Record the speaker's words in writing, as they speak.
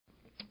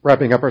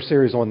Wrapping up our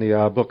series on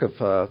the book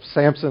of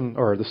Samson,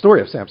 or the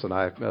story of Samson,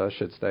 I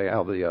should say,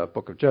 out of the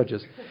book of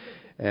Judges.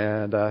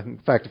 And in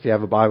fact, if you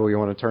have a Bible, you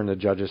want to turn to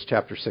Judges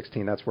chapter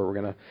 16. That's where we're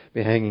going to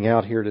be hanging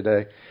out here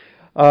today.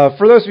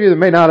 For those of you that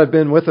may not have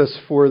been with us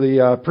for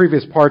the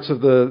previous parts of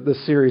the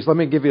series, let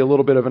me give you a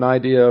little bit of an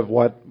idea of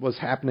what was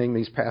happening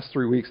these past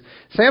 3 weeks.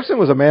 Samson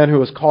was a man who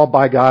was called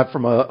by God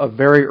from a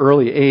very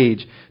early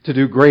age to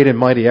do great and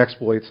mighty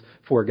exploits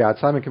for God.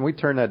 Simon, can we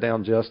turn that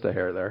down just a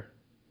hair there?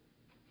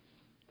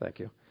 Thank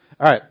you.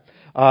 All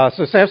right.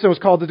 So Samson was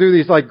called to do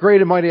these great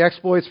and mighty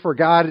exploits for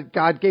God.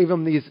 God gave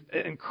him these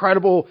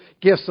incredible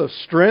gifts of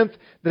strength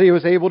that he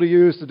was able to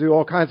use to do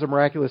all kinds of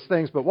miraculous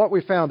things. But what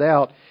we found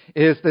out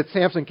is that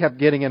Samson kept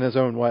getting in his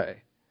own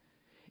way.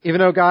 Even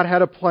though God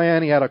had a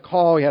plan, he had a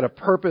call, he had a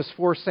purpose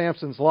for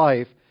Samson's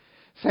life,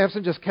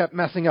 Samson just kept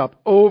messing up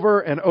over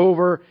and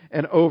over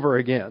and over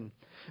again.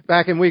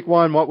 Back in week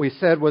 1, what we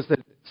said was that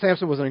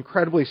Samson was an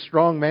incredibly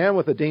strong man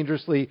with a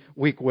dangerously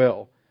weak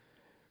will.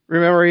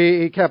 Remember,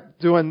 he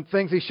kept doing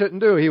things he shouldn't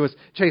do. He was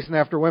chasing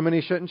after women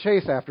he shouldn't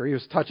chase after. He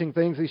was touching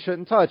things he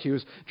shouldn't touch. He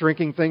was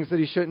drinking things that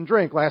he shouldn't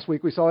drink. Last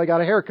week we saw he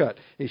got a haircut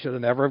he should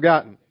have never have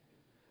gotten.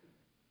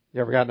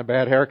 You ever gotten a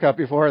bad haircut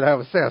before? That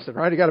was Samson,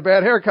 right? He got a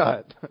bad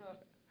haircut.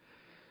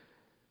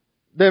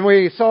 Then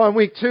we saw in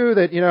week 2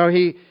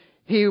 that,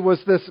 he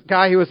was this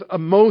guy who was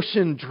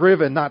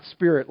emotion-driven, not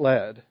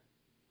spirit-led.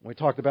 We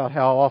talked about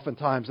how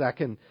oftentimes that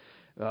can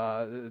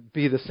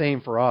be the same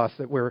for us,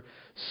 that we're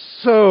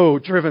so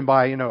driven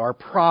by, our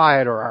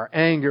pride or our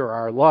anger or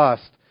our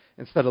lust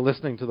instead of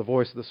listening to the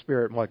voice of the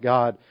Spirit and what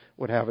God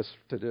would have us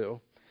to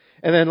do.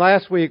 And then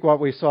last week what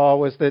we saw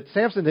was that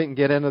Samson didn't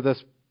get into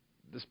this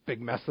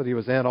big mess that he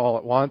was in all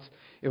at once.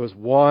 It was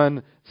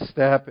one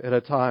step at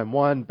a time,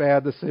 one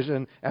bad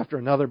decision after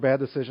another bad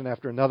decision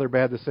after another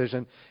bad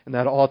decision, and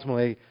that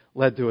ultimately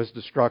led to his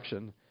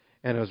destruction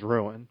and his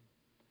ruin.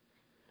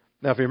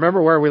 Now, if you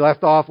remember where we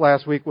left off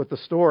last week with the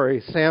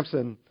story,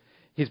 Samson,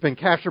 he's been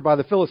captured by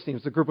the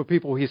Philistines, the group of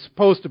people he's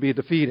supposed to be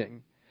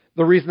defeating.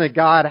 The reason that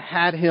God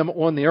had him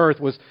on the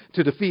earth was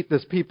to defeat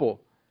this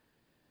people.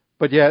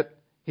 But yet,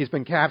 he's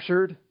been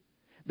captured.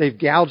 They've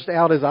gouged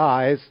out his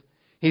eyes.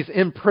 He's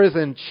in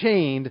prison,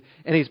 chained,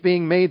 and he's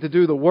being made to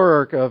do the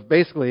work of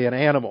basically an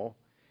animal.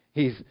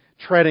 He's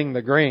treading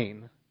the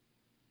grain.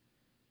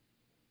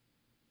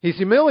 He's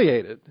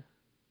humiliated.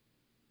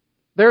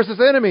 There's his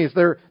enemies.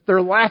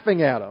 They're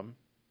laughing at him.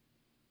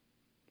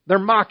 They're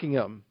mocking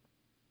him.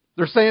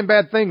 They're saying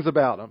bad things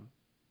about him.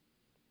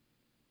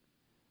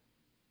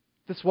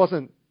 This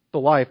wasn't the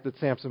life that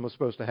Samson was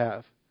supposed to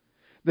have.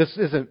 This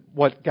isn't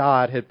what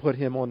God had put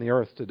him on the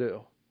earth to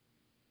do.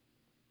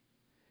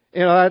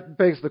 That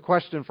begs the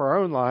question for our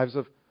own lives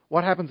of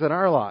what happens in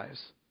our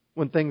lives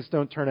when things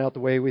don't turn out the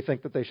way we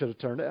think that they should have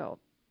turned out.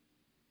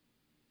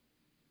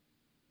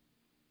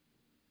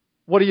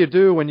 What do you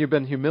do when you've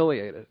been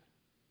humiliated?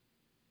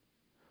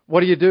 What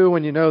do you do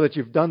when you know that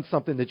you've done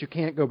something that you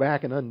can't go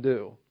back and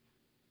undo?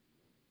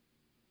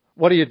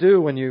 What do you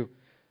do when you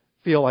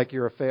feel like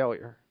you're a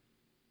failure?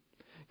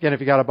 Again,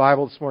 if you got a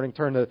Bible this morning,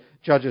 turn to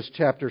Judges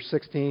chapter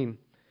 16.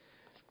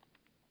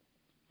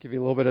 Give you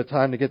a little bit of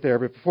time to get there.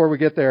 But before we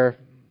get there,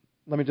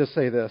 let me just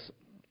say this.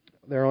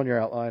 There on your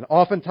outline.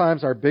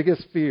 Oftentimes our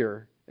biggest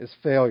fear is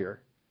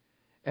failure,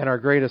 and our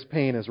greatest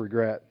pain is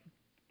regret.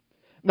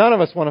 None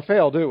of us want to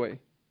fail, do we?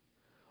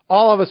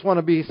 All of us want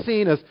to be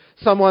seen as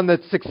someone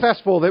that's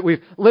successful, that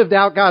we've lived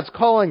out God's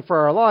calling for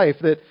our life,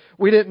 that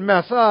we didn't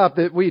mess up,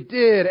 that we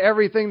did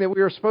everything that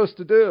we were supposed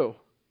to do.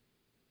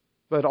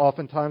 But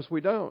oftentimes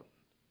we don't.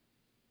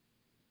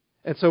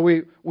 And so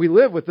we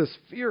live with this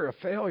fear of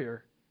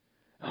failure.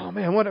 Oh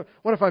man, what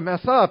if I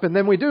mess up? And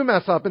then we do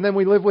mess up, and then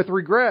we live with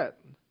regret.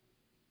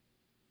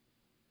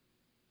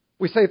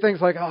 We say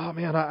things like, oh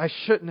man, I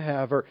shouldn't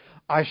have, or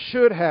I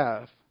should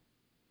have.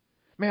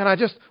 Man, I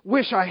just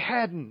wish I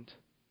hadn't.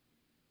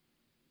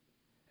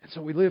 And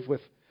so we live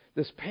with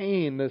this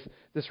pain,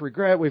 this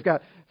regret. We've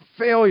got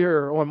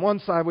failure on one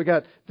side. We've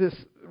got this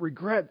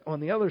regret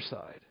on the other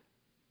side.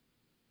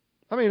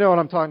 How many know what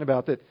I'm talking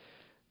about? That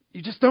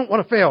you just don't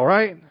want to fail,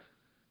 right?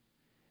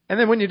 And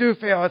then when you do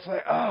fail, it's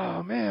like,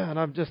 oh man,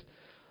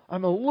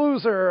 I'm a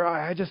loser.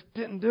 I just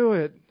didn't do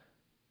it.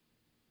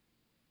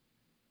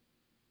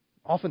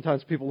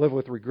 Oftentimes people live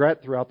with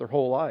regret throughout their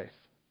whole life.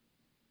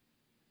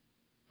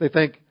 They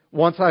think,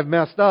 once I've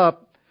messed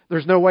up,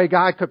 there's no way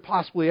God could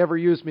possibly ever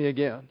use me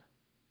again.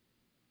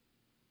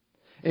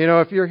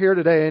 If you're here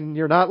today and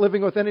you're not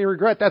living with any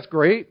regret, that's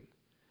great.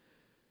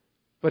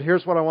 But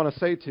here's what I want to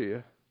say to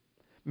you.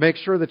 Make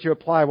sure that you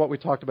apply what we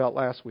talked about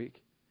last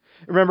week.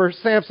 Remember,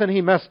 Samson,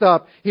 he messed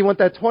up. He went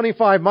that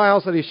 25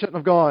 miles that he shouldn't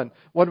have gone.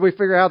 What did we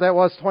figure out that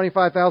was?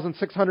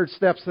 25,600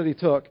 steps that he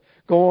took,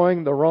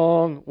 going the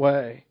wrong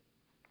way.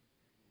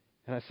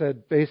 And I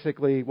said,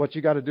 basically, what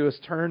you got to do is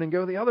turn and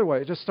go the other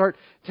way. Just start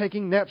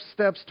taking next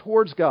steps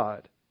towards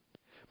God.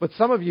 But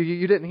some of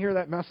you didn't hear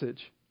that message.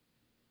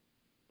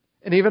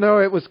 And even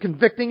though it was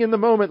convicting in the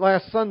moment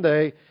last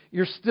Sunday,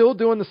 you're still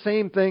doing the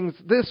same things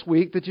this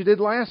week that you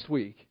did last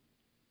week.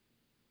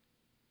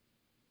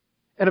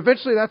 And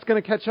eventually that's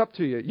going to catch up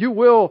to you. You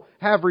will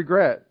have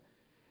regret.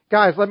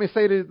 Guys, let me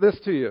say this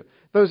to you.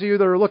 Those of you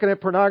that are looking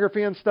at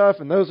pornography and stuff,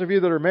 and those of you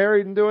that are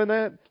married and doing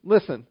that,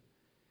 listen.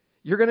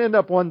 You're going to end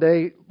up one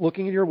day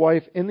looking at your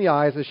wife in the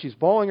eyes as she's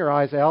bawling her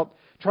eyes out,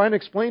 trying to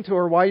explain to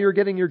her why you're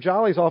getting your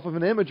jollies off of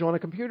an image on a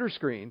computer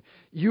screen.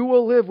 You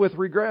will live with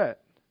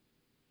regret.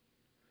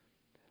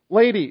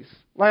 Ladies,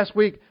 last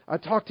week I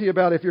talked to you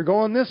about if you're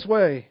going this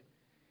way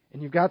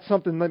and you've got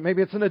something that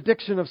maybe it's an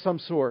addiction of some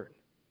sort,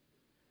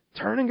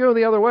 turn and go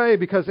the other way,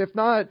 because if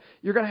not,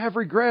 you're going to have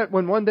regret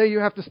when one day you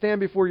have to stand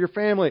before your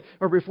family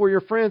or before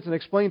your friends and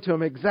explain to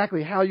them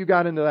exactly how you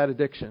got into that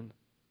addiction.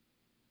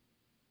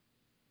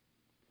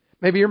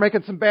 Maybe you're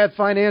making some bad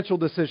financial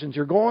decisions.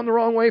 You're going the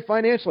wrong way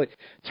financially.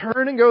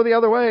 Turn and go the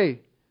other way.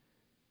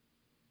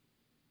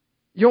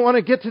 You don't want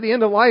to get to the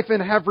end of life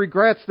and have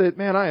regrets that,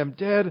 man, I am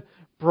dead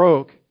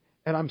broke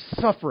and I'm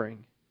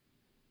suffering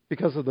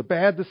because of the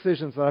bad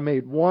decisions that I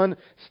made one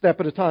step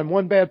at a time,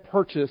 one bad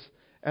purchase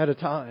at a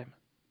time.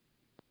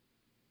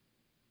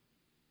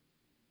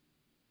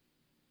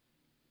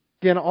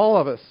 Again, all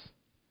of us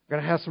are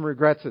going to have some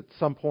regrets at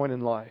some point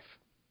in life.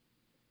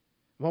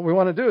 What we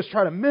want to do is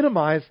try to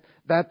minimize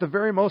that the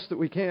very most that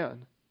we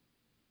can.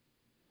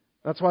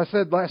 That's why I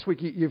said last week,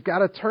 you've got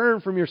to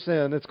turn from your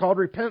sin. It's called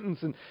repentance,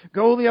 and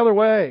go the other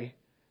way.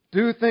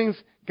 Do things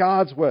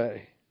God's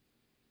way.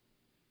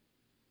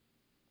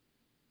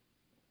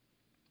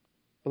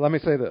 But let me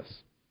say this.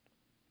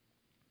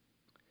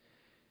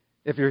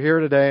 If you're here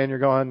today and you're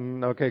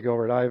going, okay,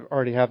 Gilbert, I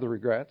already have the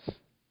regrets,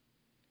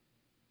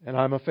 and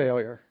I'm a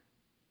failure,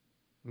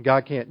 and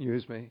God can't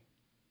use me.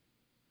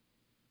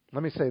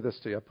 Let me say this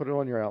to you. I put it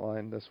on your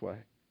outline this way.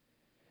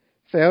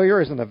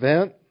 Failure is an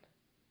event.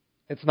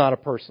 It's not a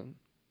person.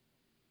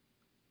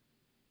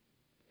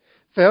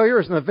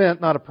 Failure is an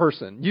event, not a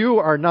person. You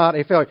are not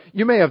a failure.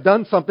 You may have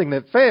done something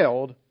that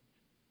failed,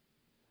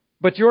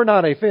 but you're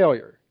not a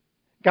failure.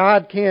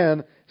 God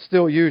can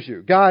still use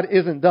you. God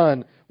isn't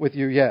done with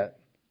you yet.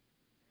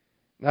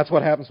 And that's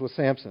what happens with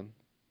Samson.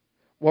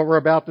 What we're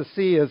about to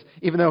see is,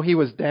 even though he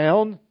was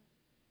down,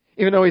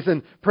 even though he's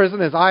in prison,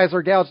 his eyes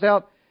are gouged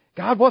out,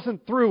 God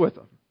wasn't through with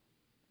him.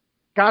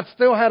 God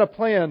still had a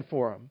plan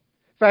for him.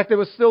 In fact, it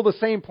was still the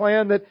same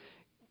plan that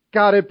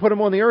God had put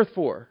him on the earth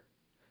for,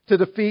 to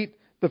defeat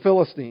the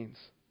Philistines.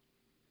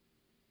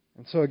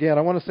 And so again,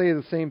 I want to say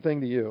the same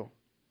thing to you.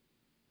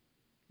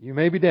 You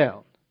may be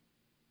down,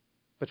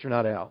 but you're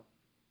not out.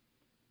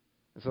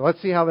 And so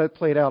let's see how that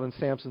played out in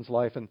Samson's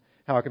life and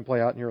how it can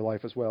play out in your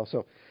life as well.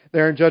 So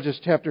there in Judges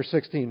chapter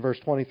 16, verse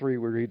 23,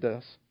 we read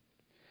this.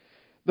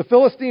 The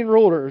Philistine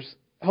rulers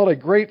held a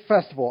great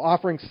festival,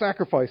 offering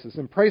sacrifices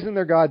and praising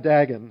their god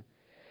Dagon.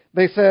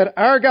 They said,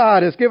 "Our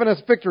God has given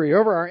us victory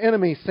over our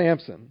enemy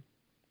Samson."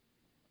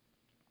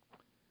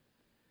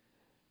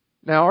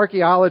 Now,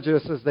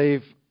 archaeologists, as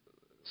they've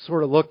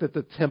sort of looked at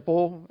the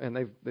temple and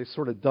they've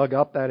sort of dug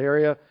up that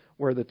area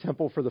where the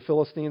temple for the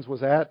Philistines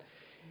was at,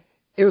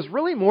 it was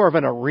really more of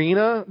an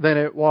arena than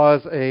it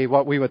was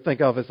what we would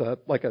think of as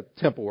like a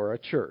temple or a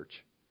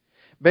church.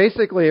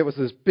 Basically, it was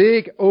this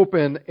big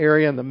open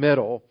area in the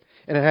middle,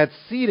 and it had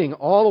seating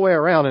all the way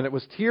around, and it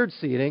was tiered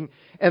seating,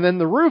 and then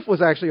the roof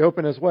was actually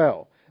open as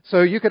well.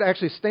 So you could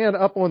actually stand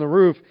up on the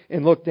roof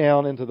and look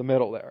down into the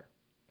middle there.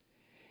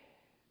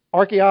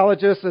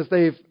 Archaeologists, as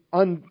they've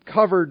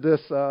uncovered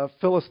this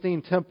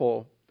Philistine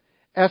temple,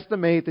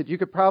 estimate that you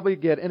could probably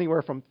get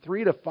anywhere from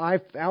 3,000 to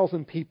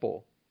 5,000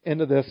 people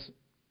into this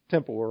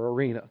temple or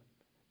arena.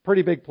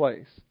 Pretty big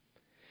place.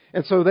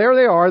 And so there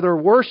they are. They're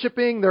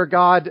worshiping their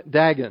god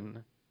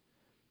Dagon.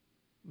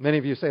 Many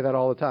of you say that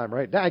all the time,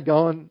 right?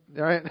 Dagon,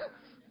 right?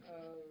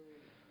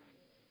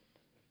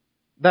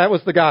 That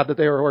was the god that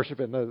they were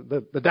worshiping,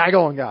 the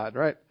Dagon god,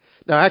 right?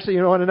 Now, actually,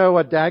 you want to know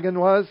what Dagon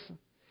was?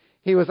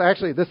 He was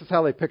actually, this is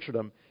how they pictured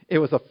him. It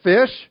was a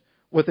fish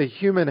with a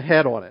human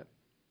head on it.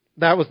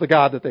 That was the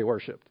god that they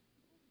worshipped.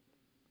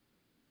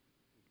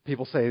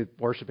 People say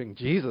worshiping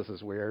Jesus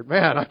is weird.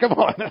 Man, come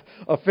on,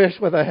 a fish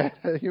with a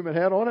human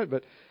head on it.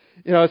 But,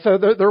 so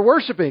they're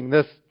worshiping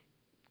this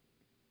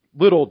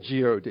little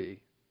God.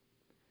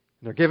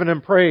 And they're giving him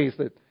praise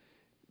that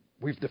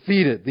we've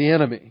defeated the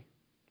enemy.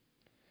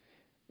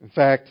 In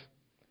fact,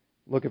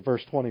 look at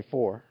verse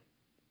 24.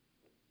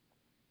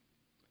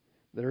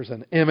 There's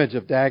an image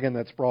of Dagon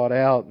that's brought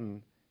out,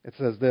 and it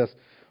says this: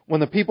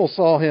 when the people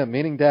saw him,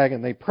 meaning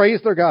Dagon, they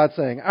praised their God,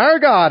 saying, "Our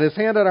God has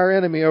handed our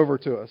enemy over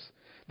to us,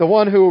 the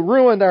one who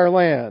ruined our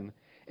land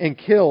and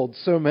killed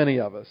so many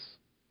of us."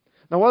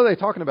 Now, what are they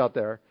talking about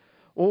there?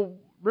 Well,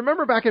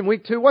 remember back in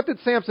week 2, what did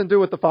Samson do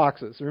with the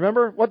foxes?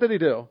 Remember? What did he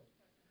do?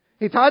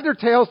 He tied their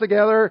tails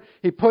together,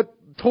 he put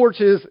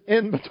torches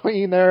in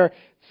between there,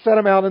 set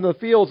them out in the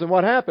fields, and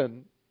what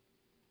happened?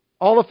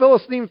 All the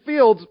Philistine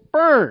fields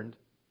burned.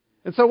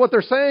 And so what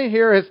they're saying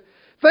here is,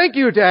 thank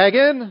you,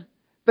 Dagon.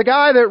 The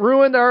guy that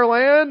ruined our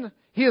land,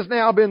 he has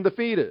now been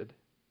defeated.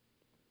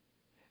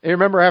 And you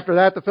remember after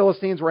that, the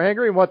Philistines were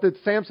angry, and what did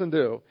Samson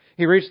do?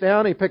 He reached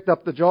down, he picked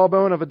up the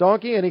jawbone of a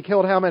donkey, and he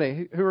killed how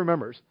many? Who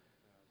remembers?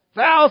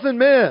 1,000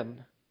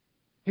 men.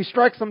 He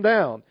strikes them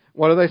down.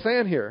 What are they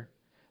saying here?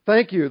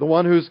 Thank you, the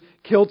one who's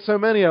killed so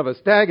many of us.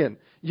 Dagon,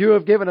 you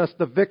have given us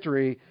the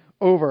victory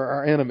over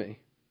our enemy.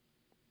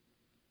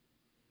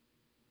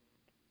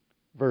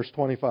 Verse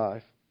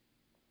 25.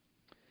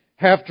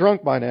 Half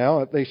drunk by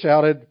now, they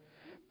shouted,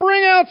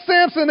 "Bring out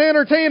Samson to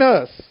entertain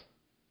us!"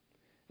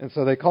 And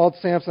so they called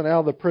Samson out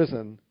of the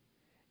prison,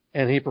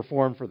 and he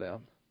performed for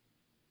them.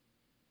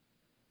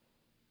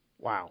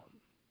 Wow.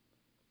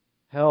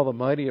 Hell, the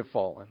mighty have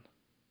fallen.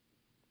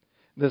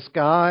 This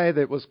guy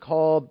that was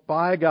called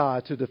by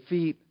God to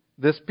defeat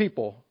this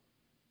people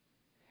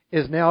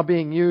is now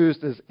being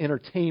used as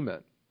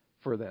entertainment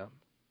for them.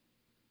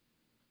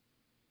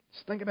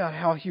 Just think about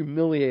how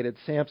humiliated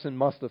Samson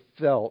must have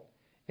felt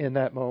in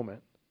that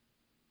moment,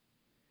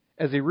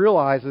 as he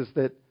realizes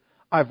that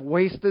I've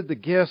wasted the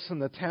gifts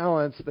and the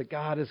talents that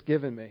God has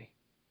given me.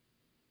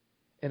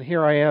 And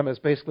here I am as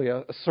basically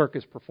a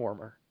circus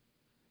performer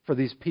for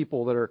these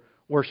people that are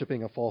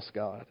worshiping a false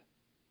god.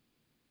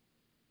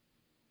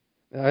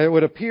 Now, it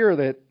would appear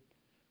that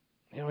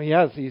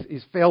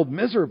he's failed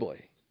miserably.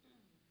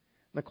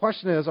 And the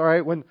question is, all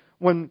right,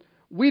 when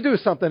we do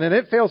something and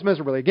it fails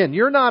miserably, again,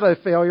 you're not a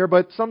failure,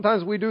 but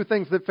sometimes we do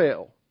things that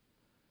fail.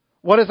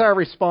 What is our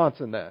response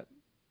in that?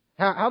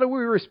 How do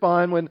we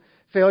respond when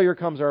failure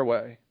comes our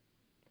way?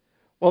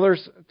 Well,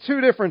 there's two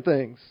different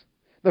things.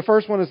 The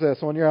first one is this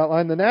on your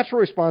outline. The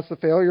natural response to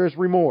failure is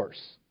remorse.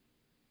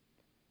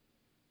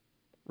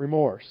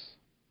 Remorse.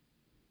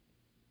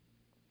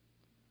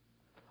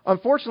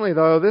 Unfortunately,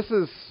 though, this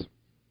is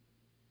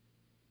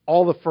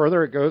all the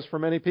further it goes for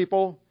many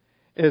people,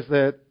 is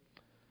that,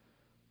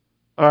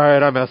 all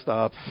right, I messed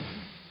up.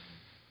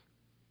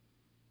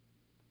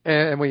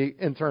 And we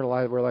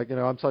internalize, we're like,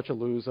 I'm such a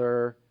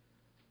loser.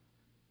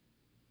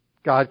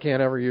 God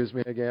can't ever use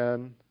me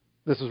again.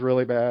 This is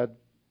really bad.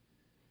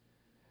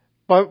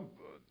 But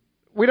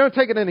we don't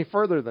take it any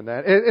further than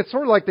that. It's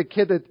sort of like the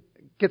kid that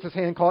gets his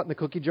hand caught in the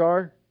cookie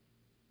jar.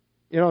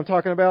 You know what I'm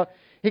talking about?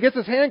 He gets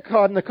his hand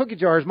caught in the cookie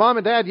jar. His mom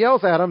and dad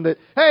yells at him that,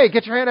 hey,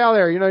 get your hand out of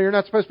there. You're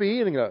not supposed to be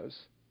eating those.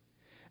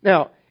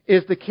 Now,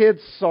 is the kid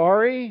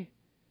sorry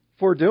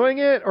for doing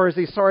it, or is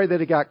he sorry that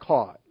he got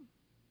caught?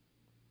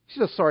 He's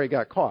just sorry he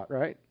got caught,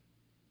 right?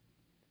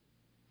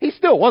 He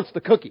still wants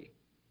the cookie.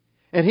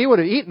 And he would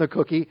have eaten the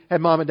cookie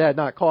had mom and dad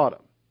not caught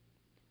him.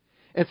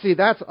 And see,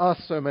 that's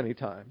us so many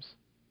times.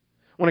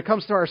 When it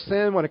comes to our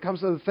sin, when it comes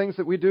to the things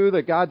that we do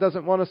that God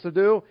doesn't want us to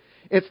do,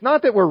 it's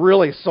not that we're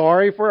really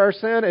sorry for our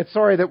sin, it's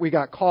sorry that we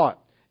got caught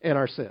in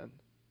our sin.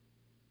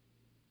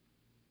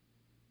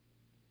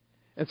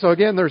 And so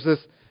again, there's this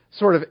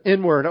sort of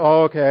inward,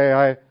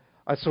 I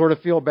sort of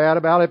feel bad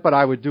about it, but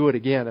I would do it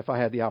again if I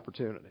had the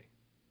opportunity.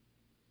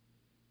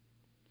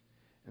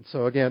 And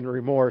so again,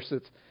 remorse,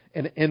 it's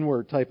an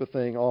inward type of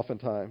thing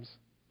oftentimes.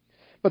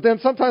 But then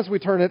sometimes we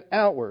turn it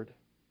outward.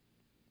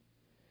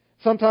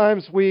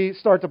 Sometimes we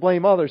start to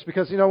blame others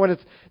because, when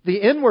it's the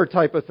inward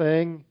type of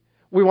thing,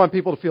 we want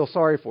people to feel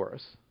sorry for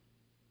us.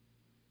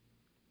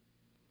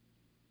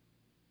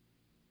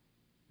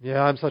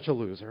 Yeah, I'm such a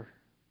loser.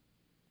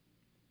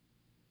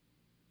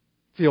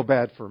 Feel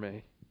bad for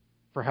me,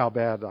 for how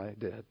bad I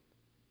did.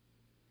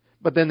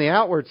 But then the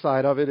outward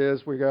side of it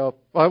is we go,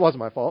 well, it wasn't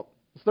my fault.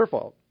 It's their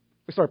fault.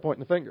 We start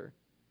pointing the finger.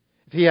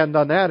 If he hadn't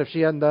done that, if she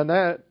hadn't done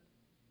that,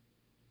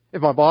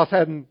 if my boss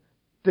hadn't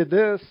did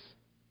this.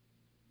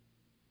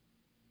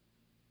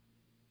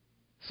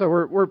 So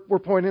we're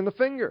pointing the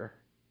finger.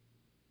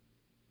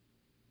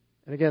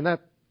 And again,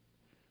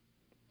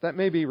 that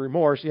may be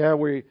remorse. Yeah,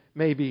 we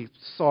may be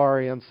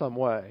sorry in some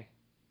way.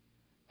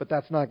 But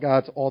that's not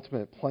God's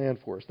ultimate plan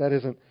for us. That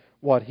isn't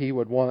what He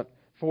would want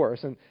for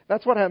us. And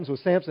that's what happens with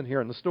Samson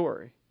here in the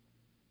story.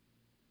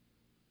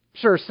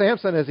 Sure,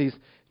 Samson, as he's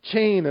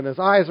chained and his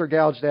eyes are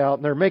gouged out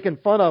and they're making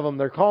fun of him,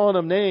 they're calling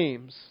him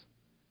names.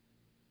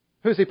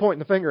 Who's he pointing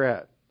the finger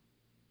at?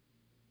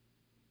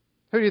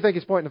 Who do you think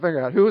he's pointing the finger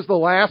at? Who was the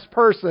last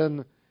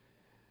person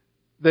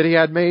that he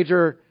had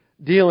major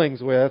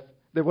dealings with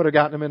that would have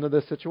gotten him into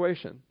this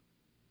situation?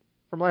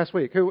 From last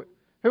week. Who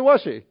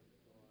was she?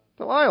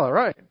 Delilah,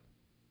 right.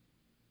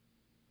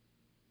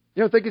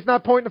 You don't think he's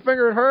not pointing the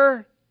finger at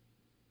her?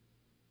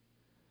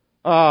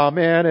 Oh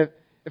man,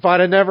 if I'd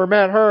have never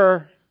met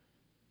her,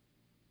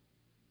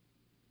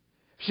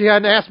 if she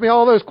hadn't asked me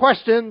all those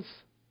questions,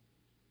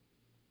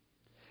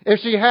 if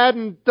she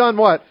hadn't done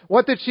what?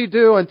 What did she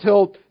do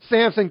until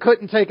Samson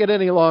couldn't take it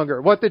any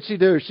longer? What did she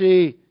do?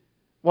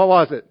 What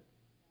was it?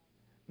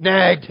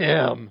 Nagged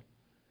him.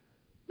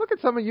 Look at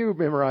some of you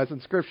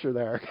memorizing scripture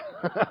there.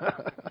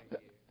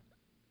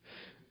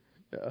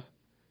 Yeah.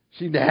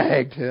 She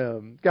nagged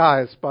him.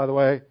 Guys, by the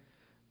way,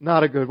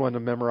 not a good one to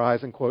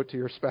memorize and quote to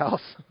your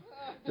spouse.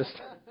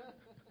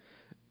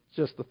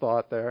 Just the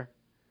thought there.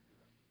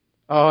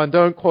 Oh, and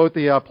don't quote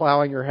the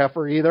plowing your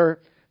heifer either.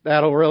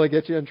 That'll really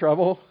get you in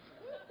trouble.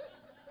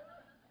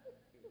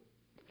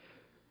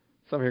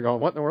 Some of you are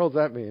going, what in the world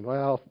does that mean?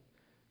 Well,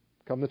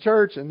 come to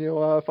church and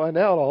you'll find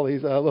out all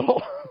these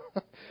little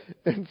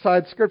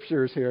inside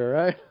scriptures here,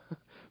 right?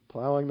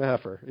 Plowing the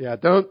heifer. Yeah,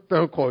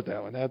 don't quote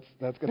that one.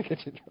 That's going to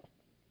get you in trouble.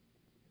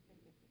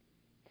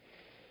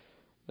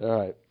 All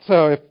right.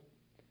 So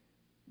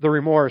the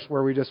remorse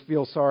where we just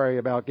feel sorry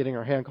about getting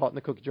our hand caught in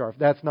the cookie jar. If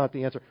that's not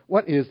the answer,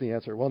 what is the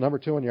answer? Well, number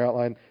 2 in your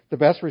outline, the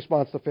best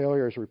response to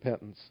failure is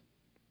repentance.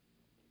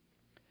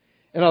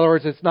 In other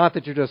words, it's not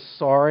that you're just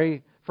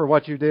sorry for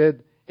what you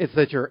did, it's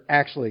that you're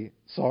actually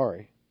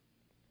sorry.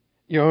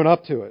 You own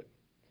up to it.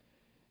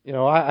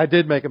 I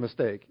did make a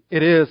mistake.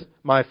 It is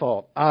my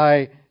fault.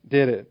 I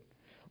did it.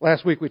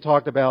 Last week we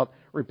talked about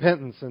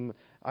repentance, and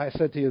I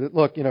said to you that,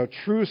 look,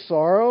 true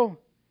sorrow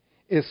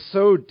is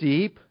so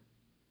deep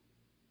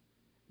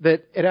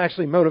that it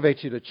actually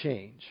motivates you to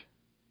change.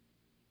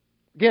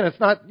 Again, it's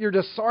not you're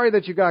just sorry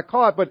that you got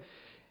caught, but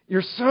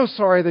you're so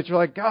sorry that you're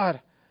like, God,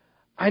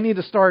 I need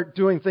to start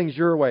doing things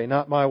your way,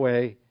 not my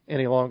way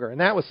any longer. And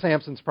that was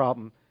Samson's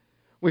problem.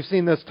 We've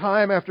seen this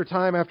time after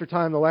time after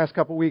time the last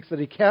couple of weeks that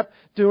he kept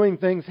doing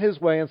things his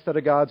way instead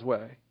of God's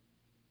way.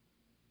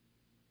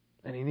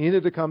 And he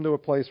needed to come to a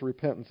place of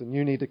repentance, and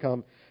you need to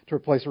come to a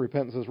place of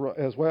repentance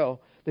as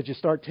well, that you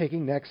start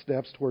taking next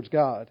steps towards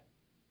God.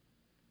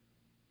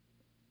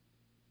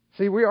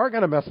 See, we are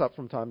going to mess up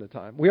from time to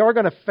time. We are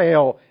going to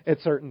fail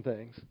at certain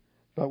things,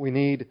 but we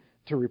need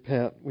to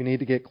repent. We need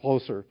to get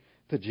closer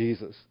to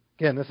Jesus.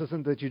 Again, this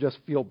isn't that you just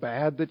feel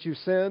bad that you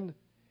sinned.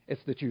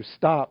 It's that you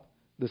stop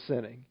the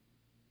sinning.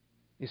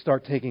 You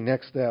start taking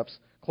next steps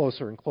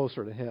closer and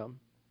closer to Him.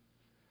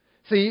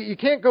 See, you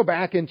can't go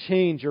back and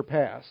change your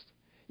past.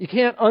 You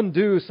can't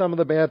undo some of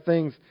the bad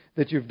things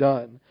that you've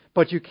done.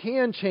 But you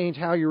can change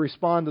how you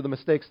respond to the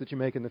mistakes that you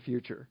make in the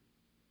future.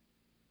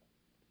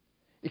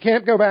 You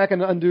can't go back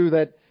and undo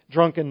that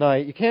drunken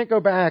night. You can't go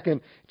back and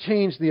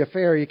change the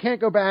affair. You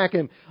can't go back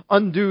and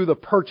undo the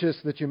purchase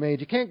that you made.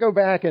 You can't go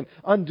back and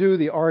undo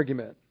the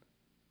argument.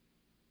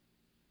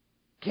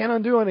 Can't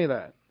undo any of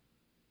that.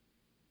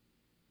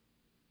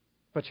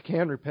 But you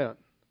can repent.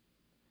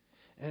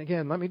 And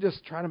again, let me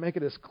just try to make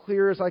it as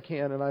clear as I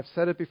can. And I've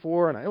said it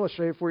before, and I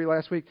illustrated it for you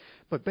last week.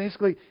 But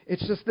basically,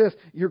 it's just this.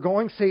 You're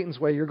going Satan's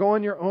way. You're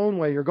going your own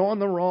way. You're going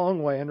the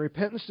wrong way. And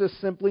repentance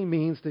just simply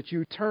means that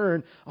you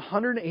turn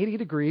 180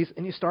 degrees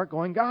and you start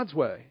going God's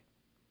way.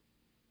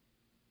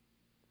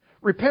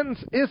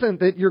 Repentance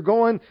isn't that you're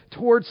going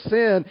towards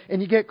sin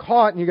and you get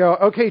caught and you go,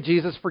 okay,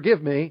 Jesus,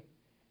 forgive me.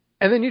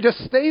 And then you just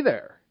stay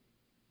there.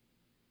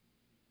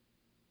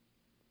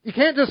 You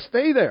can't just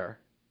stay there.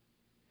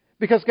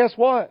 Because guess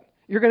what?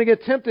 You're going to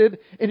get tempted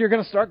and you're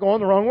going to start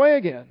going the wrong way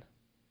again.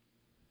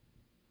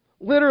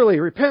 Literally,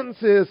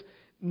 repentance is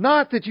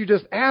not that you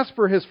just ask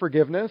for His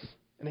forgiveness,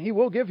 and He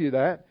will give you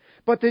that,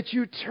 but that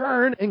you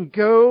turn and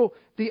go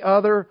the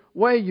other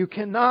way. You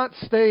cannot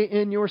stay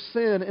in your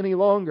sin any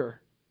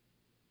longer.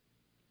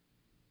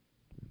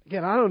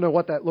 Again, I don't know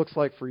what that looks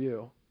like for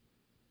you.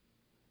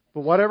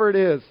 But whatever it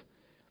is,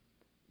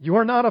 you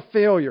are not a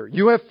failure.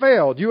 You have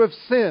failed. You have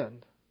sinned.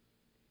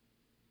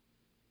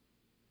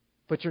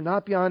 But you're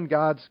not beyond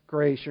God's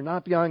grace. You're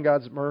not beyond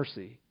God's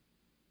mercy.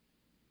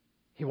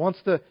 He wants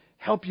to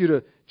help you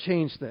to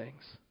change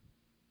things.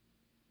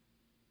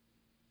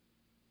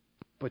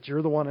 But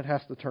you're the one that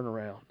has to turn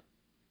around.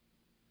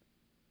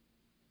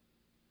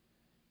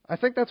 I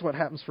think that's what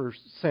happens for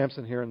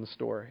Samson here in the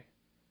story.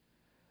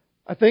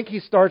 I think he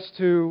starts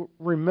to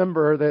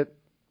remember that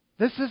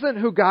this isn't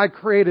who God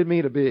created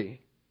me to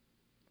be.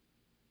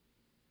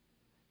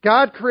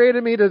 God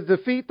created me to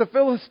defeat the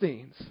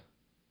Philistines.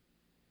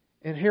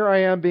 And here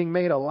I am being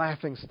made a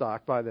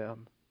laughingstock by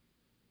them.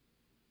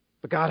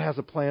 But God has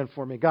a plan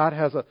for me. God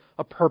has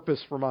a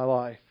purpose for my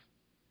life.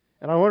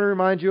 And I want to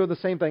remind you of the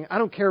same thing. I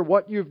don't care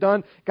what you've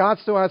done. God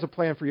still has a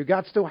plan for you.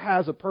 God still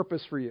has a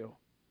purpose for you.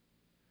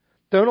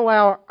 Don't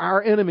allow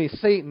our enemy,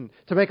 Satan,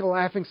 to make a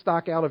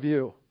laughingstock out of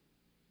you.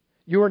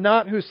 You are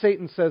not who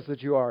Satan says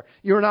that you are.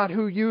 You are not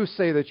who you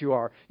say that you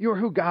are. You are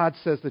who God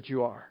says that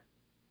you are.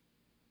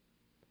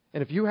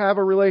 And if you have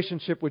a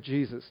relationship with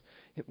Jesus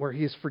where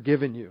He has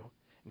forgiven you,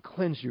 and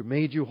cleansed you,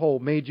 made you whole,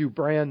 made you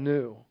brand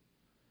new.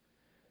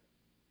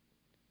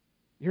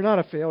 You're not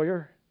a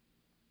failure.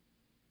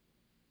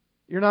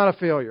 You're not a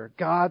failure.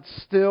 God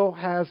still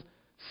has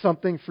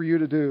something for you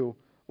to do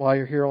while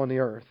you're here on the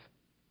earth.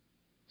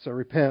 So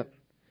repent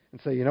and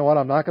say, you know what,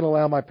 I'm not going to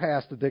allow my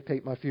past to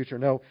dictate my future.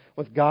 No,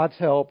 with God's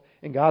help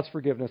and God's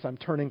forgiveness, I'm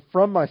turning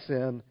from my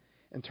sin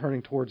and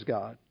turning towards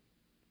God.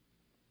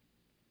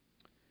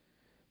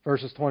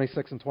 Verses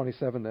 26 and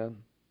 27 then.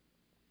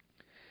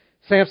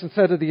 Samson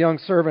said to the young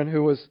servant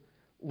who was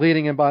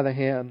leading him by the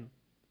hand,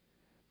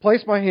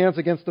 place my hands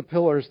against the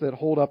pillars that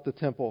hold up the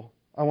temple.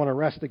 I want to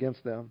rest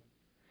against them.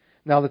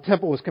 Now the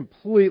temple was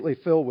completely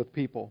filled with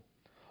people.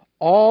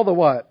 All the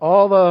what?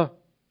 All the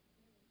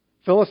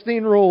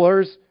Philistine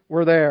rulers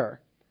were there.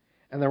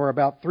 And there were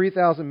about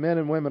 3,000 men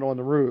and women on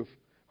the roof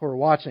who were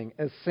watching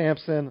as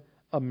Samson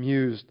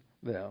amused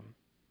them.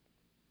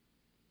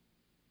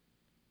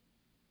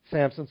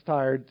 Samson's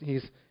tired.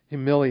 He's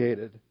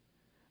humiliated.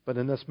 But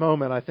in this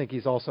moment, I think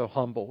he's also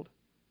humbled.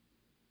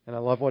 And I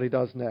love what he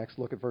does next.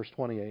 Look at verse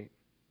 28. It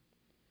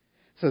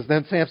says,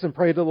 then Samson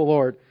prayed to the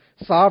Lord,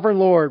 Sovereign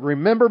Lord,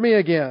 remember me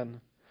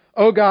again.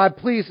 Oh God,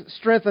 please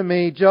strengthen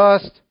me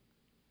just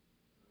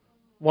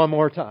one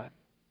more time.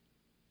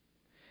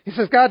 He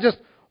says, God, just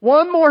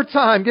One more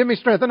time, give me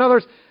strength. In other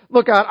words,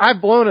 look, God,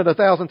 I've blown it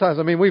 1,000 times.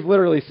 I mean, we've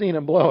literally seen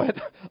him blow it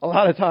a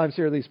lot of times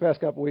here these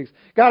past couple weeks.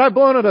 God, I've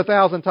blown it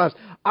 1,000 times.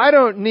 I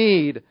don't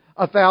need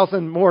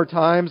 1,000 more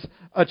times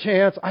a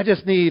chance. I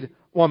just need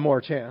one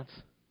more chance.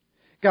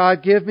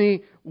 God, give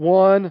me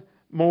one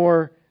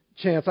more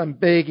chance. I'm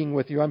begging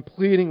with you. I'm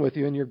pleading with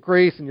you in your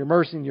grace and your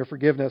mercy and your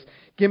forgiveness.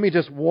 Give me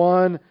just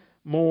one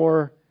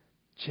more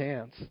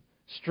chance.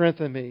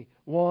 Strengthen me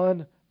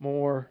one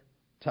more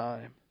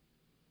time.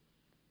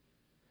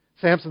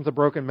 Samson's a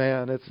broken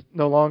man. It's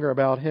no longer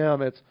about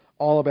him. It's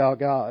all about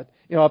God.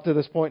 You know, up to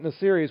this point in the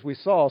series, we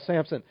saw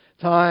Samson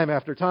time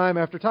after time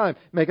after time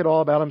make it all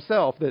about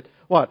himself. That,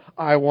 what?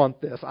 I want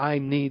this. I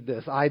need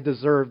this. I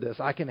deserve this.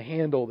 I can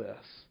handle this.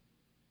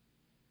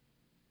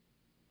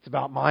 It's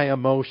about my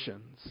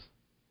emotions.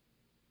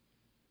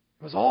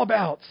 It was all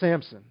about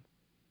Samson.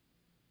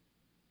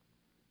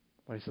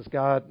 But he says,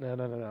 God,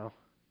 no.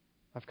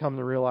 I've come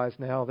to realize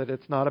now that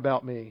it's not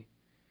about me.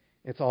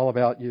 It's all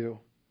about you.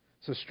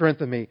 So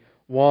strengthen me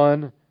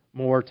one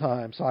more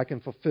time so I can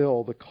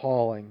fulfill the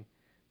calling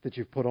that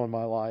you've put on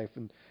my life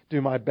and do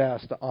my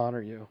best to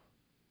honor you.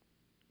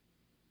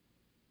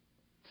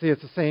 See,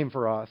 it's the same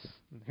for us.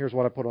 Here's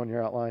what I put on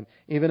your outline.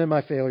 Even in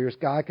my failures,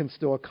 God can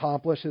still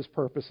accomplish his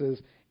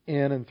purposes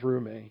in and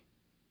through me.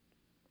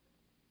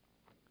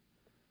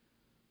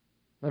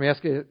 Let me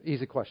ask you an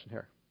easy question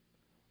here.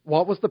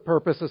 What was the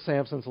purpose of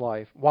Samson's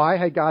life? Why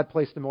had God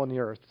placed him on the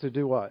earth? To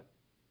do what?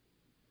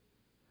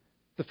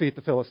 Defeat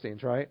the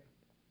Philistines, right?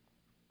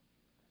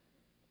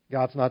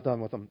 God's not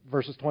done with them.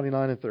 Verses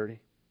 29 and 30.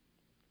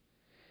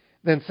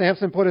 Then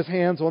Samson put his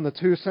hands on the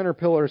two center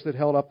pillars that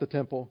held up the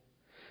temple.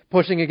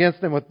 Pushing against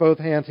them with both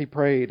hands, he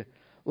prayed,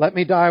 "Let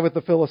me die with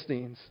the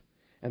Philistines."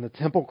 And the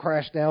temple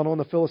crashed down on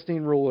the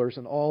Philistine rulers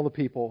and all the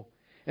people.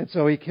 And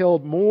so he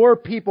killed more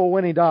people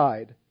when he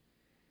died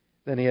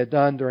than he had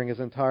done during his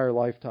entire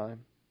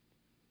lifetime.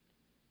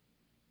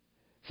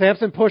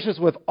 Samson pushes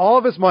with all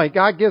of his might.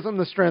 God gives him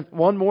the strength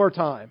one more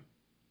time.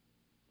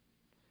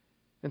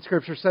 And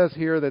Scripture says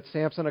here that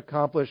Samson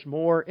accomplished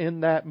more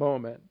in that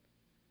moment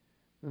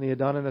than he had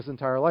done in his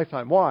entire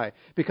lifetime. Why?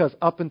 Because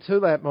up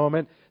until that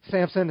moment,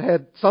 Samson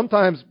had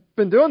sometimes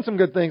been doing some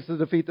good things to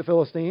defeat the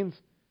Philistines.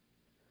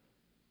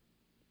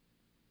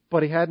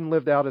 But he hadn't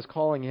lived out his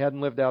calling. He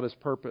hadn't lived out his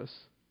purpose.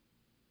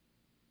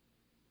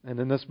 And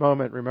in this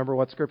moment, remember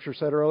what Scripture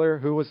said earlier?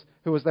 Who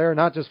was there?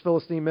 Not just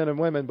Philistine men and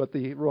women, but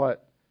the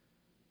what?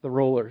 The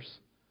rulers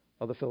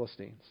of the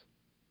Philistines.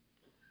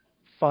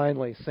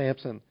 Finally,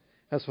 Samson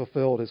has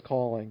fulfilled his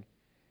calling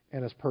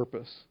and his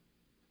purpose.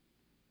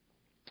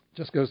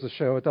 Just goes to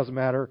show it doesn't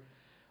matter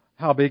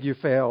how big you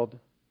failed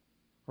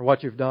or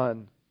what you've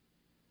done.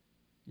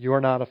 You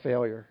are not a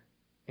failure,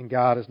 and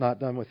God is not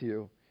done with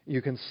you.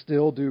 You can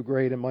still do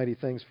great and mighty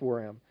things for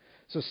him.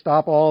 So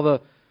stop all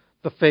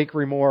the fake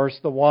remorse,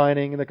 the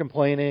whining and the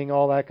complaining,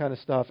 all that kind of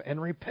stuff,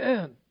 and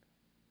repent.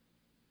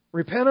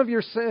 Repent of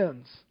your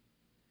sins.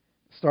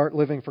 Start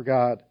living for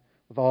God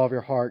with all of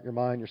your heart, your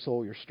mind, your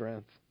soul, your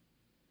strength.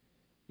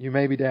 You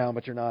may be down,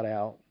 but you're not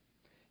out.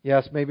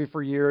 Yes, maybe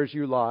for years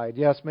you lied.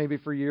 Yes, maybe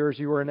for years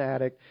you were an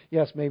addict.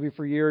 Yes, maybe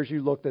for years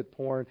you looked at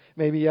porn.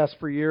 Maybe, yes,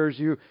 for years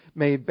you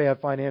made bad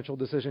financial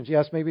decisions.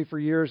 Yes, maybe for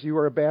years you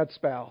were a bad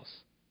spouse.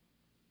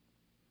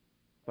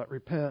 But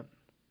repent.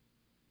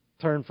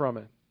 Turn from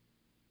it.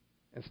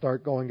 And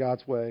start going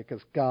God's way,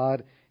 because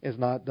God is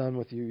not done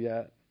with you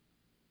yet.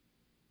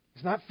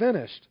 He's not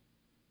finished.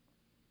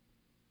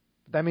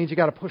 But that means you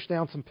got to push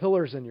down some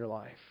pillars in your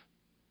life.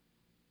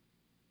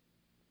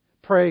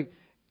 Pray,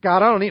 God,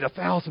 I don't need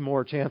 1,000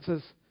 more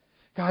chances.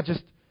 God,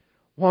 just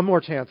one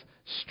more chance.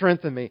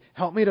 Strengthen me.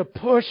 Help me to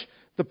push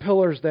the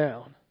pillars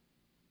down.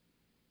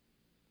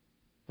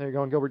 There you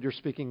go. And Gilbert, you're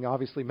speaking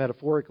obviously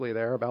metaphorically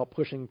there about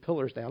pushing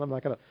pillars down. I'm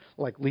not going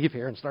to leave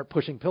here and start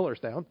pushing pillars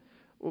down.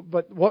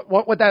 But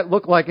what would that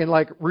look like in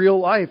real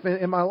life,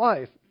 in my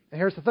life? And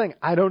here's the thing.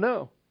 I don't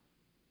know.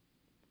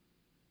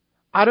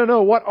 I don't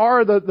know what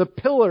are the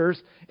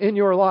pillars in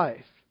your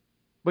life.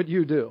 But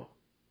you do.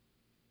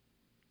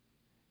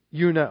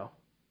 You know.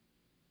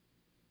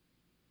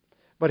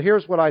 But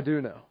here's what I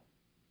do know.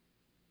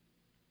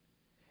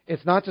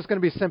 It's not just going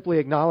to be simply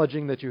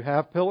acknowledging that you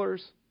have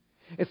pillars.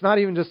 It's not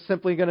even just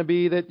simply going to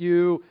be that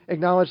you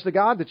acknowledge to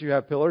God that you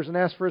have pillars and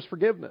ask for His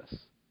forgiveness.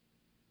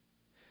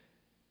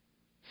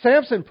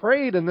 Samson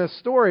prayed in this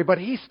story, but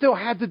he still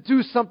had to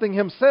do something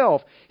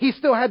himself. He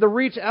still had to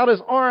reach out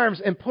his arms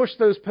and push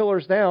those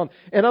pillars down.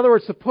 In other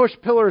words, to push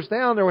pillars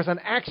down, there was an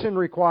action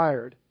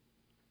required.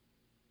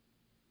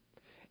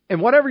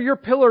 And whatever your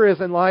pillar is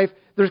in life,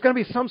 there's going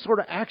to be some sort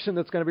of action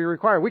that's going to be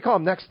required. We call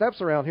them next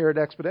steps around here at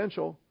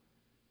Exponential.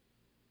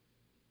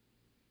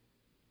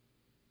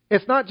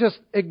 It's not just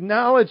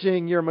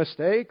acknowledging your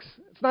mistakes.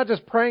 It's not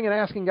just praying and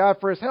asking God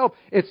for His help.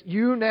 It's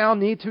you now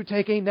need to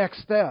take a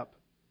next step.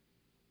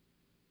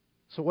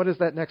 So what is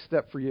that next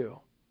step for you?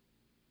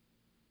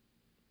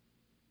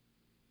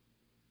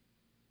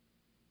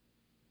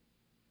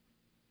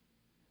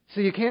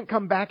 So you can't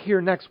come back here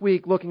next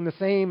week looking the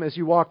same as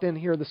you walked in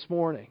here this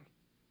morning.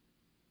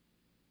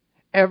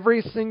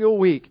 Every single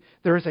week,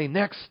 there is a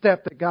next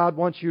step that God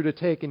wants you to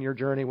take in your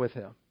journey with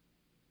Him.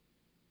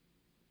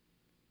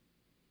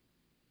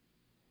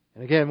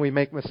 And again, we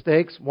make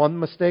mistakes, one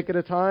mistake at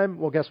a time.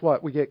 Well, guess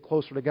what? We get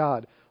closer to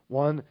God,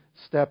 one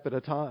step at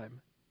a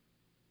time.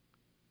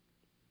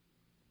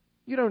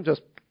 You don't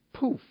just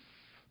poof,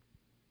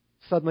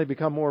 suddenly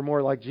become more and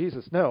more like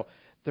Jesus. No,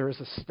 there is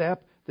a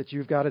step that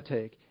you've got to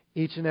take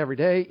each and every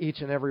day,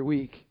 each and every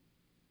week.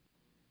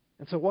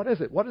 And so what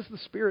is it? What is the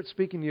Spirit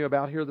speaking to you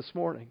about here this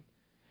morning?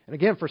 And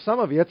again, for some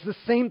of you, it's the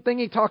same thing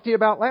He talked to you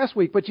about last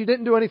week, but you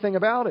didn't do anything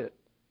about it.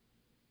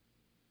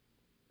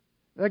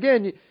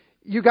 Again,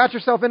 you got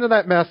yourself into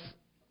that mess,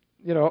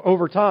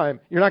 over time.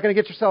 You're not going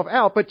to get yourself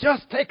out, but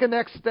just take a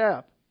next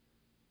step.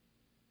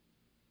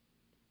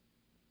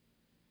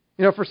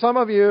 For some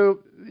of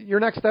you, your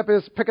next step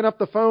is picking up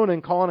the phone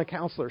and calling a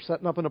counselor,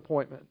 setting up an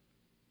appointment.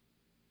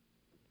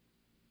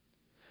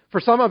 For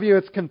some of you,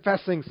 it's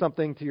confessing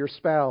something to your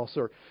spouse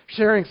or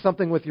sharing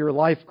something with your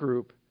life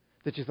group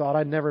that you thought,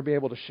 I'd never be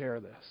able to share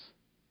this.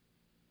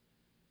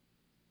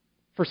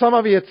 For some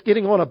of you, it's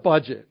getting on a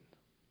budget.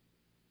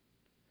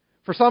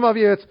 For some of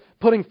you, it's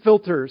putting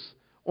filters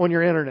on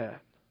your internet.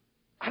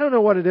 I don't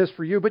know what it is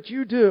for you, but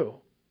you do.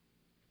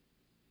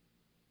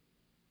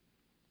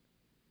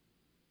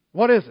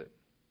 What is it?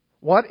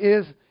 What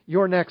is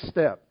your next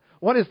step?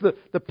 What is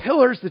the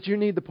pillars that you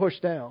need to push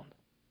down?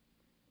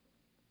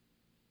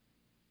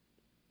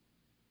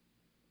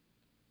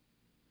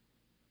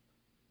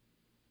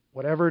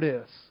 Whatever it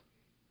is,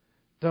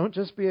 don't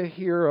just be a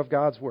hearer of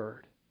God's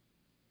Word.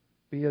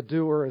 Be a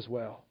doer as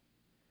well.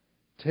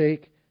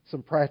 Take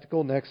some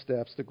practical next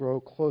steps to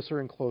grow closer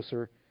and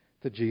closer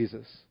to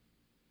Jesus.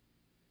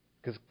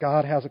 Because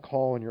God has a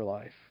call in your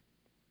life.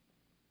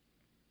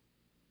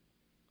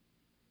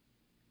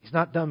 He's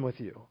not done with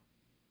you.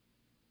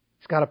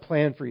 He's got a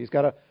plan for you. He's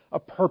got a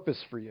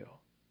purpose for you.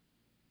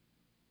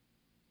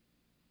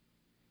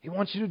 He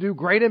wants you to do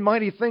great and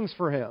mighty things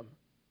for Him.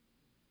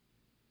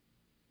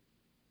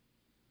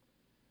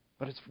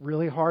 But it's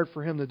really hard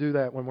for Him to do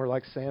that when we're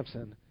like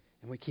Samson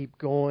and we keep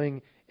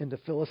going into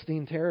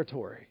Philistine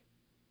territory.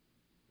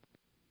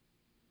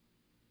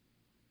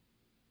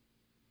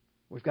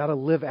 We've got to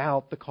live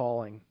out the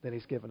calling that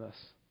He's given us.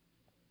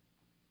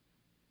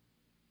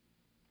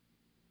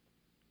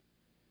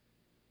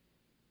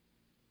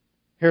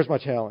 Here's my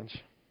challenge.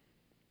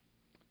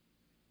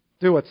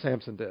 Do what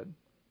Samson did.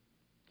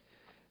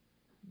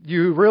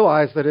 You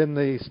realize that in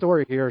the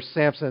story here,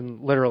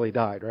 Samson literally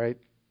died, right?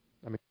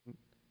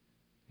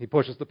 He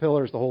pushes the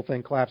pillars, the whole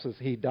thing collapses,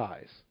 he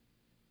dies.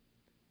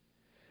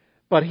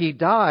 But he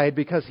died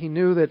because he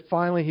knew that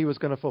finally he was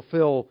going to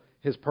fulfill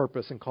his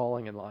purpose and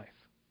calling in life.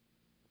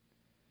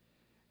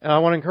 And I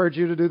want to encourage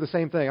you to do the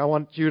same thing. I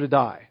want you to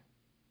die.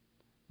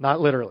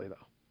 Not literally, though.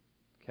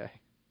 Okay.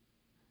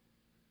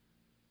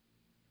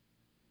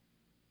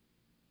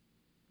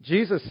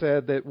 Jesus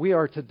said that we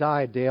are to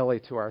die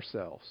daily to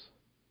ourselves.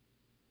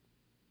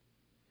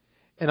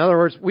 In other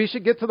words, we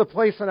should get to the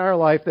place in our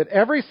life that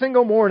every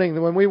single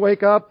morning when we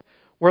wake up,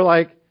 we're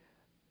like,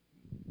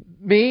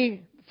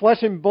 me,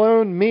 flesh and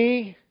bone,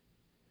 me,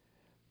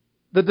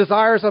 the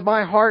desires of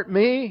my heart,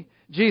 me.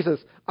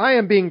 Jesus, I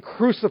am being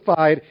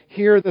crucified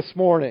here this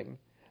morning.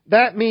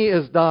 That me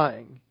is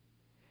dying.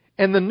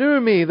 And the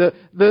new me,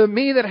 the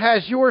me that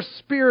has your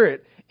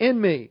Spirit in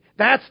me,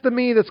 that's the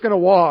me that's going to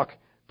walk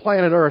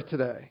planet Earth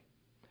today.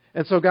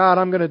 And so, God,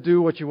 I'm going to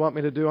do what you want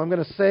me to do. I'm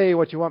going to say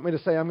what you want me to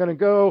say. I'm going to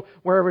go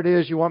wherever it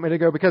is you want me to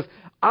go because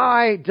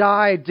I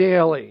die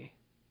daily.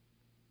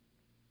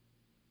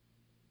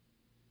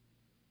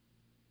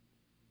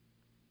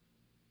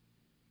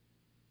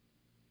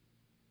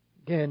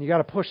 Again, you got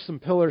to push some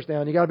pillars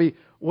down. You got to be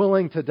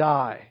willing to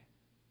die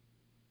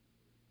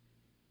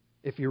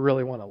if you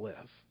really want to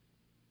live.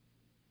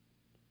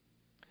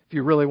 If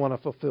you really want to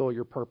fulfill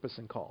your purpose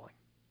and calling.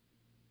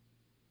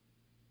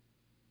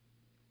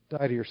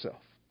 Die to yourself.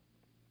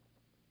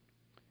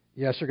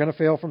 Yes, you're going to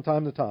fail from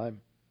time to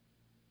time.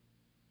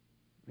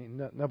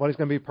 Nobody's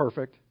going to be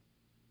perfect.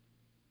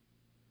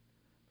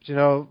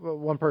 But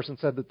one person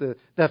said that the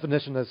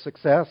definition of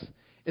success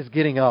is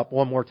getting up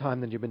one more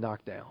time than you've been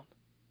knocked down.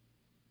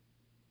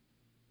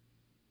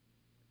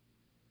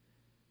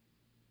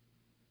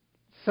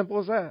 Simple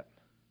as that.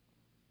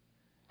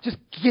 Just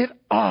get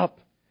up.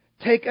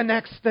 Take a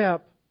next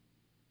step.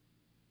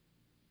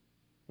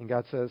 And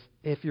God says,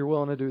 if you're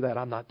willing to do that,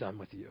 I'm not done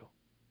with you.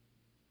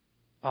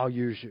 I'll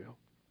use you.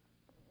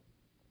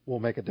 We'll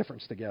make a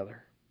difference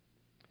together.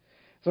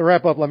 So to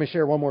wrap up, let me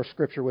share one more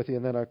scripture with you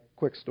and then a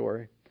quick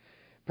story.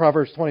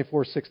 Proverbs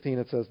 24:16,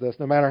 it says this,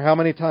 no matter how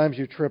many times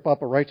you trip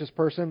up a righteous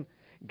person,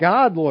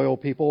 God-loyal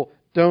people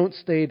don't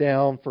stay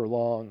down for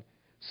long.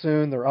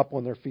 Soon they're up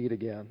on their feet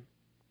again.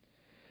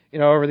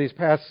 Over these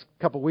past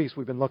couple of weeks,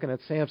 we've been looking at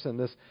Samson,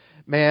 this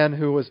man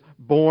who was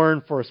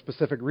born for a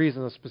specific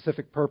reason, a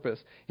specific purpose.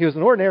 He was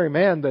an ordinary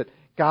man, but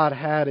God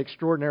had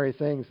extraordinary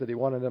things that He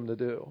wanted him to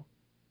do.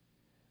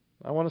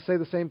 I want to say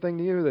the same thing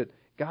to you, that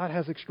God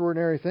has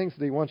extraordinary things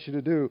that He wants you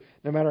to do,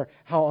 no matter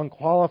how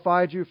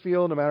unqualified you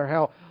feel, no matter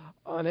how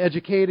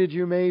uneducated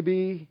you may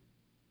be.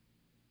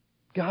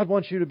 God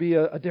wants you to be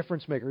a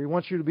difference maker. He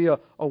wants you to be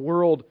a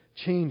world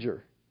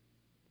changer.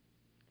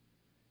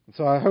 And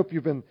so I hope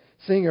you've been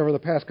seeing over the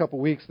past couple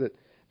weeks that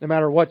no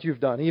matter what you've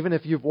done, even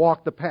if you've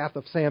walked the path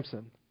of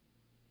Samson,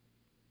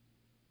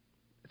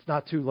 it's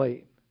not too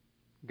late.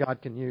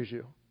 God can use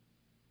you.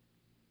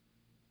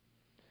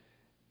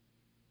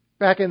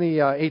 Back in the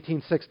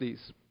 1860s,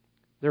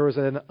 there was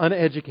an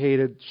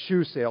uneducated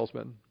shoe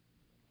salesman.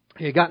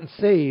 He had gotten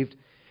saved,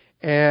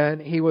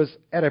 and he was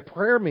at a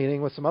prayer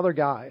meeting with some other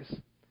guys.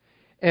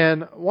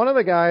 And one of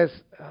the guys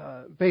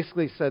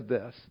basically said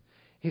this.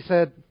 He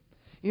said,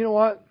 you know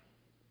what?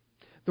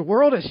 The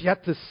world is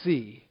yet to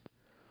see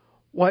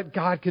what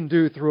God can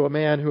do through a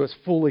man who is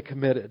fully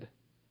committed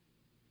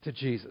to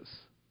Jesus.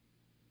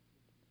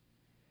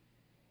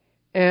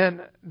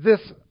 And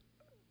this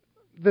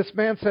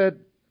man said,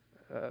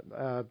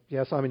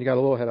 yeah, Simon, you got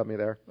a little ahead of me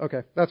there.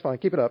 Okay, that's fine.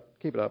 Keep it up.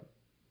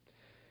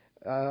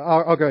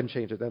 I'll go ahead and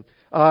change it then.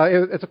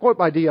 It's a quote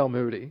by D.L.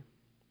 Moody.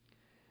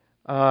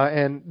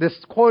 And this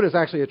quote is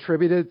actually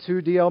attributed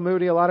to D.L.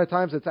 Moody. A lot of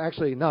times it's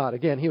actually not.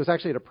 Again, he was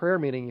actually at a prayer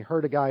meeting. He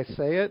heard a guy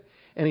say it,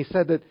 and he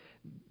said that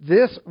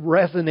this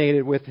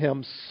resonated with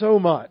him so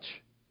much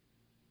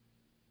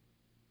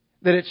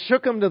that it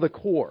shook him to the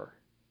core,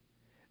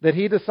 that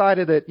he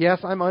decided that, yes,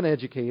 I'm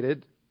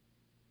uneducated.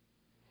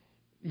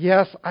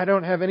 Yes, I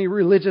don't have any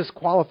religious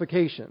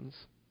qualifications,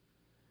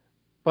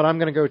 but I'm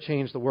going to go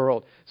change the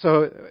world.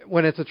 So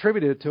when it's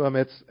attributed to him,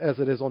 it's, as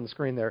it is on the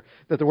screen there,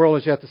 that the world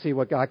is yet to see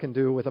what God can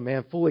do with a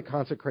man fully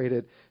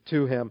consecrated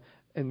to Him.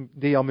 And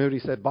D.L. Moody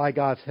said, by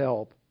God's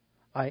help,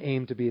 I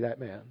aim to be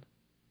that man.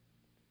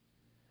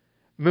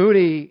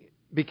 Moody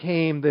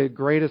became the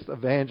greatest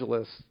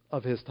evangelist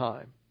of his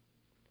time.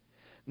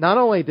 Not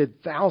only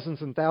did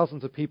thousands and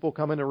thousands of people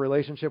come into a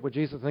relationship with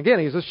Jesus, and again,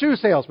 he was a shoe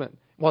salesman.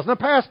 He wasn't a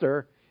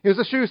pastor. He was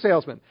a shoe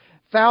salesman.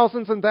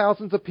 Thousands and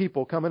thousands of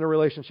people come into a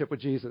relationship with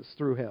Jesus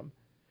through him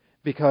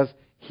because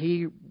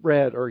he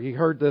read or he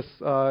heard this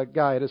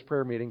guy at his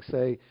prayer meeting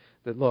say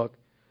that, look,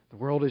 the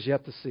world is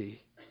yet to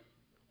see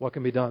what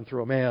can be done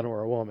through a man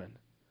or a woman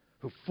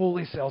who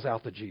fully sells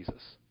out to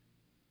Jesus.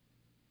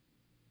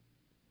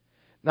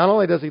 Not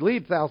only does he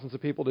lead thousands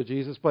of people to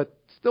Jesus, but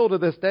still to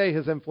this day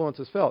his influence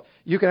is felt.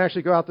 You can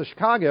actually go out to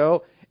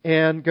Chicago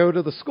and go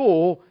to the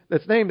school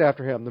that's named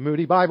after him, the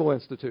Moody Bible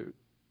Institute.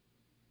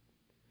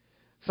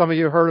 Some of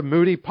you have heard of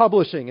Moody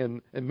Publishing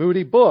and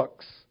Moody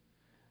Books.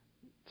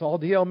 It's all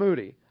D.L.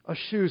 Moody, a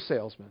shoe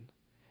salesman,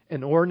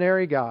 an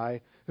ordinary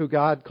guy who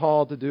God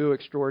called to do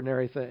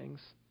extraordinary things.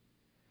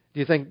 Do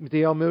you think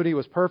D.L. Moody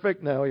was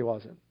perfect? No, he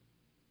wasn't.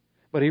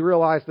 But he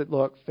realized that,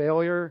 look,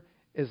 failure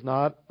is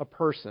not a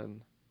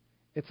person.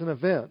 It's an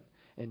event.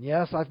 And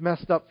yes, I've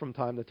messed up from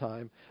time to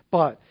time.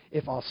 But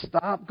if I'll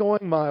stop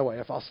going my way,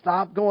 if I'll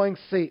stop going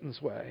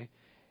Satan's way,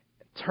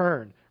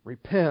 turn,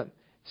 repent,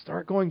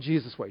 start going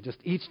Jesus' way, just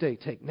each day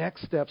take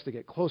next steps to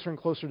get closer and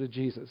closer to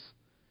Jesus.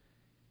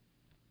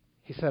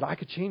 He said, I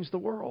could change the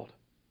world.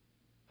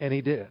 And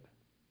he did.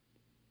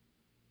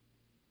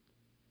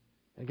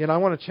 Again, I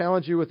want to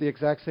challenge you with the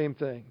exact same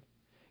thing.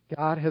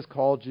 God has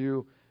called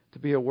you to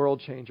be a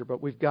world changer,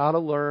 but we've got to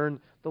learn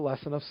the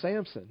lesson of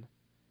Samson.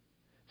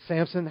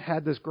 Samson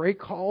had this great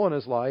call in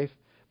his life,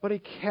 but he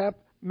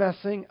kept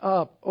messing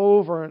up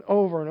over and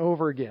over and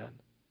over again.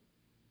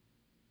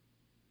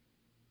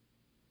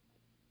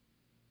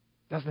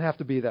 Doesn't have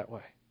to be that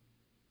way.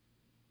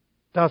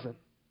 Doesn't.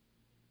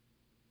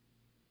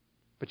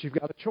 But you've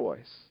got a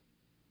choice.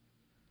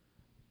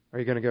 Are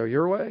you going to go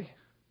your way?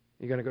 Are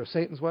you going to go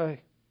Satan's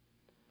way?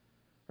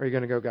 Or are you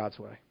going to go God's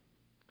way?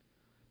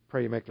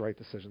 Pray you make the right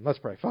decision. Let's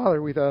pray.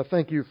 Father, we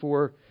thank you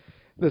for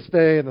this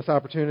day and this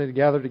opportunity to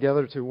gather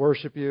together to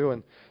worship you.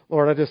 And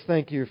Lord, I just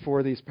thank you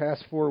for these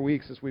past 4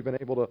 weeks as we've been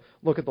able to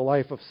look at the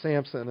life of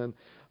Samson. And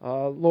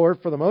Lord,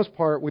 for the most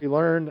part, we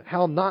learned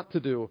how not to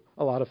do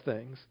a lot of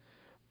things.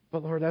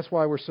 But Lord, that's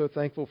why we're so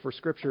thankful for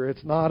Scripture.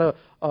 It's not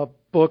a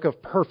book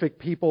of perfect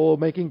people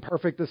making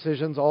perfect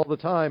decisions all the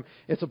time.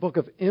 It's a book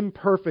of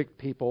imperfect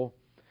people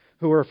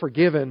who are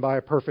forgiven by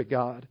a perfect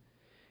God.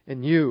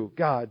 And you,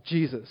 God,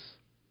 Jesus,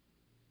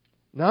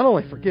 not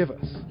only forgive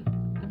us,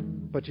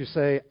 but you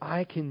say,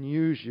 I can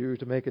use you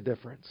to make a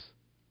difference.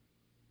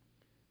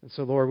 And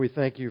so, Lord, we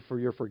thank you for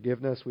your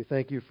forgiveness. We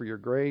thank you for your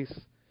grace.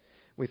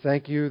 We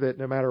thank you that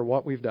no matter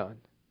what we've done,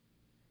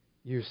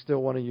 you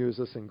still want to use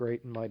us in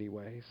great and mighty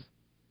ways.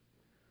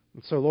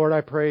 And so, Lord, I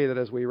pray that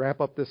as we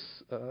wrap up this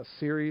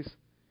series,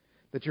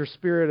 that your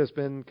Spirit has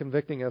been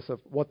convicting us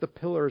of what the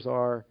pillars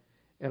are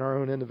in our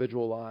own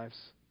individual lives.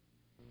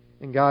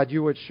 And God,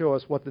 you would show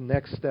us what the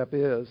next step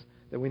is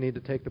that we need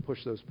to take to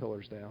push those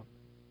pillars down.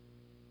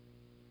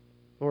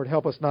 Lord,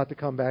 help us not to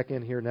come back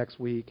in here next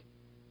week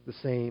the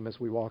same as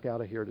we walk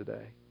out of here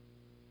today.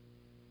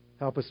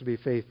 Help us to be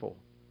faithful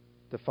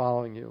to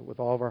following you with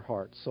all of our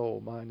heart,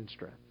 soul, mind, and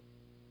strength.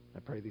 I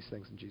pray these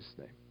things in Jesus'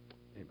 name.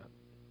 Amen.